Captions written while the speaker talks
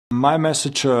My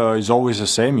message is always the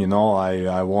same,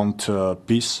 I want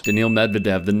peace. Daniil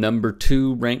Medvedev, the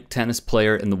 #2 ranked tennis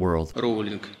player in the world.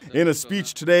 In a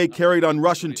speech today carried on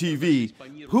Russian TV,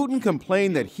 Putin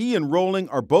complained that he and Rowling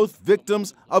are both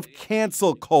victims of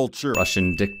cancel culture.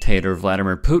 Russian dictator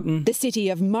Vladimir Putin. The city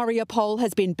of Mariupol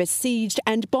has been besieged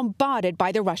and bombarded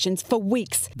by the Russians for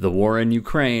weeks. The war in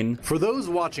Ukraine. For those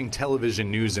watching television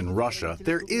news in Russia,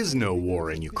 there is no war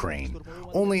in Ukraine.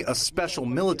 Only a special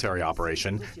military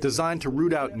operation designed to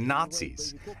root out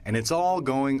Nazis. And it's all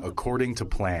going according to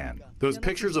plan. Those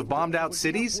pictures of bombed out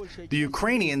cities? The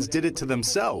Ukrainians did it to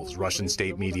themselves, Russian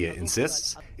state media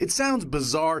insists. It sounds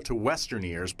bizarre to Western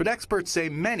ears, but experts say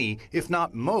many, if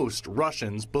not most,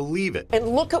 Russians believe it. And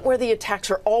look at where the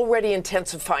attacks are already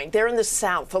intensifying. They're in the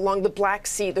south, along the Black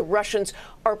Sea. The Russians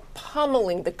are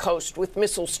pummeling the coast with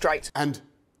missile strikes. And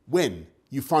when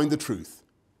you find the truth,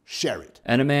 share it.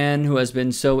 And a man who has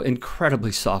been so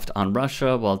incredibly soft on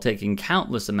Russia while taking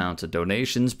countless amounts of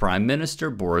donations, Prime Minister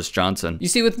Boris Johnson. You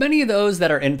see, with many of those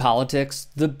that are in politics,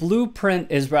 the blueprint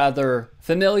is rather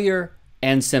familiar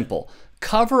and simple.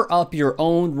 Cover up your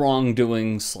own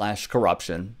wrongdoing /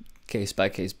 corruption,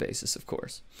 case-by-case basis, of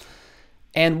course.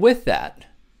 And with that,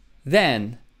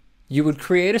 then you would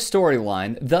create a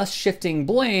storyline, thus shifting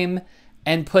blame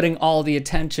and putting all the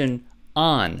attention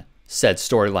on said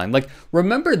storyline. Like,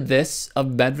 remember this of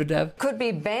Medvedev? Could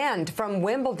be banned from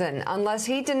Wimbledon unless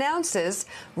he denounces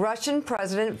Russian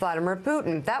President Vladimir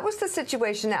Putin. That was the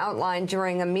situation outlined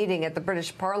during a meeting at the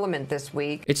British Parliament this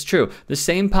week. It's true. The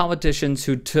same politicians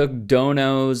who took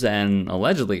donos and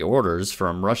allegedly orders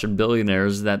from Russian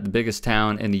billionaires that the biggest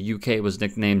town in the UK was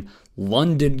nicknamed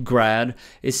Londongrad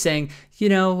is saying, you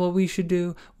know what we should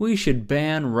do? We should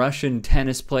ban Russian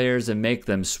tennis players and make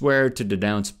them swear to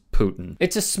denounce Putin.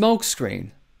 It's a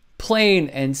smokescreen, plain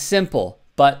and simple,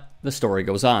 but the story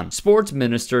goes on. Sports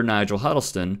Minister Nigel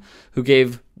Huddleston, who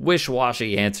gave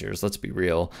wish-washy answers, let's be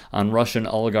real, on Russian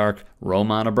oligarch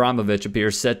Roman Abramovich,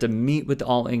 appears set to meet with the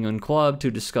All England club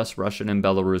to discuss Russian and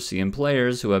Belarusian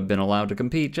players who have been allowed to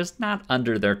compete, just not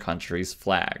under their country's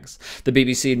flags. The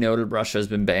BBC noted Russia has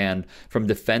been banned from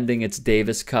defending its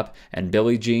Davis Cup and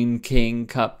Billie Jean King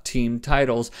Cup team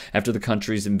titles after the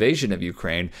country's invasion of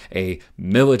Ukraine, a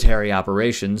military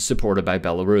operation supported by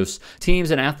Belarus.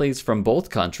 Teams and athletes from both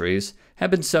countries have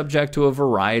been subject to a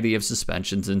variety of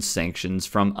suspensions and sanctions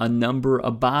from a number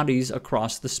of bodies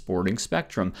across the sporting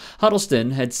spectrum.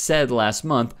 Huddleston had said last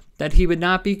month that he would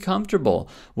not be comfortable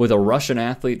with a Russian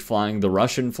athlete flying the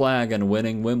Russian flag and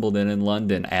winning Wimbledon in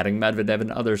London, adding Medvedev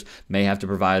and others may have to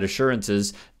provide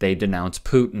assurances they denounce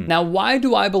Putin. Now, why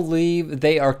do I believe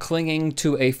they are clinging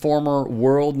to a former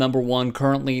world #1,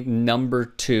 currently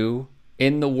 #2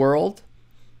 in the world?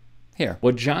 Here,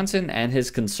 what Johnson and his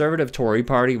conservative Tory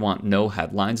party want no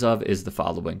headlines of is the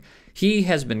following. He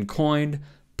has been coined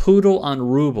poodle on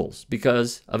rubles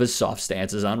because of his soft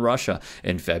stances on Russia.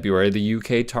 In February, the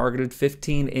UK targeted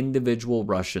 15 individual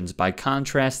Russians. By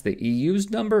contrast, the EU's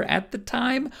number at the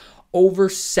time, over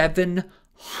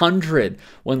 700.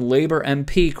 When Labour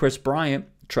MP Chris Bryant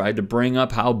tried to bring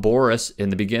up how Boris, in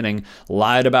the beginning,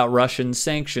 lied about Russian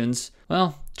sanctions,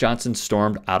 well, Johnson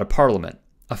stormed out of Parliament.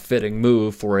 A fitting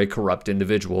move for a corrupt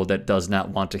individual that does not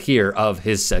want to hear of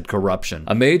his said corruption.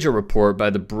 A major report by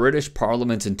the British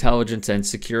Parliament's Intelligence and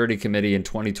Security Committee in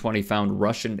 2020 found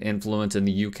Russian influence in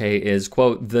the UK is,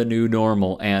 quote, the new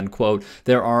normal, and, quote,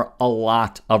 there are a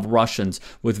lot of Russians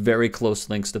with very close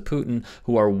links to Putin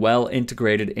who are well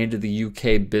integrated into the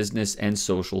UK business and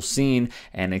social scene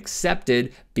and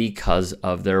accepted because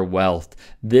of their wealth.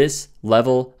 This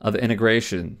level of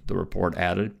integration, the report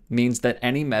added, means that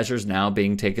any measures now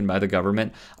being taken by the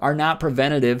government are not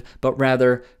preventative, but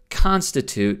rather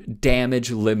constitute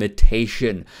damage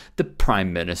limitation. The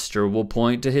Prime Minister will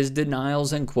point to his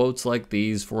denials and quotes like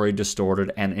these for a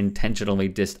distorted and intentionally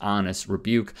dishonest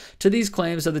rebuke to these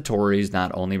claims of the Tories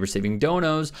not only receiving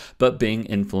donos, but being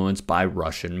influenced by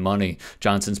Russian money.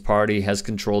 Johnson's party has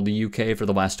controlled the UK for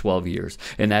the last 12 years.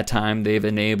 In that time, they've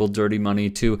enabled dirty money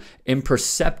to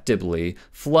imperceptibly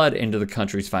flood into the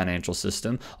country's financial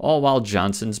system, all while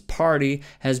Johnson's party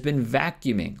has been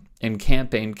vacuuming and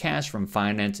campaign cash from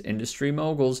finance industry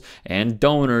moguls and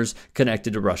donors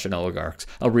connected to Russian oligarchs.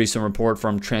 A recent report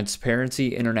from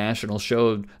Transparency International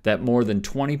showed that more than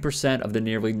 20% of the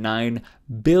nearly $9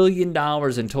 billion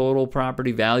in total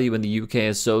property value in the UK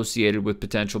associated with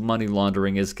potential money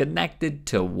laundering is connected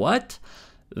to what?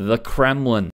 The Kremlin.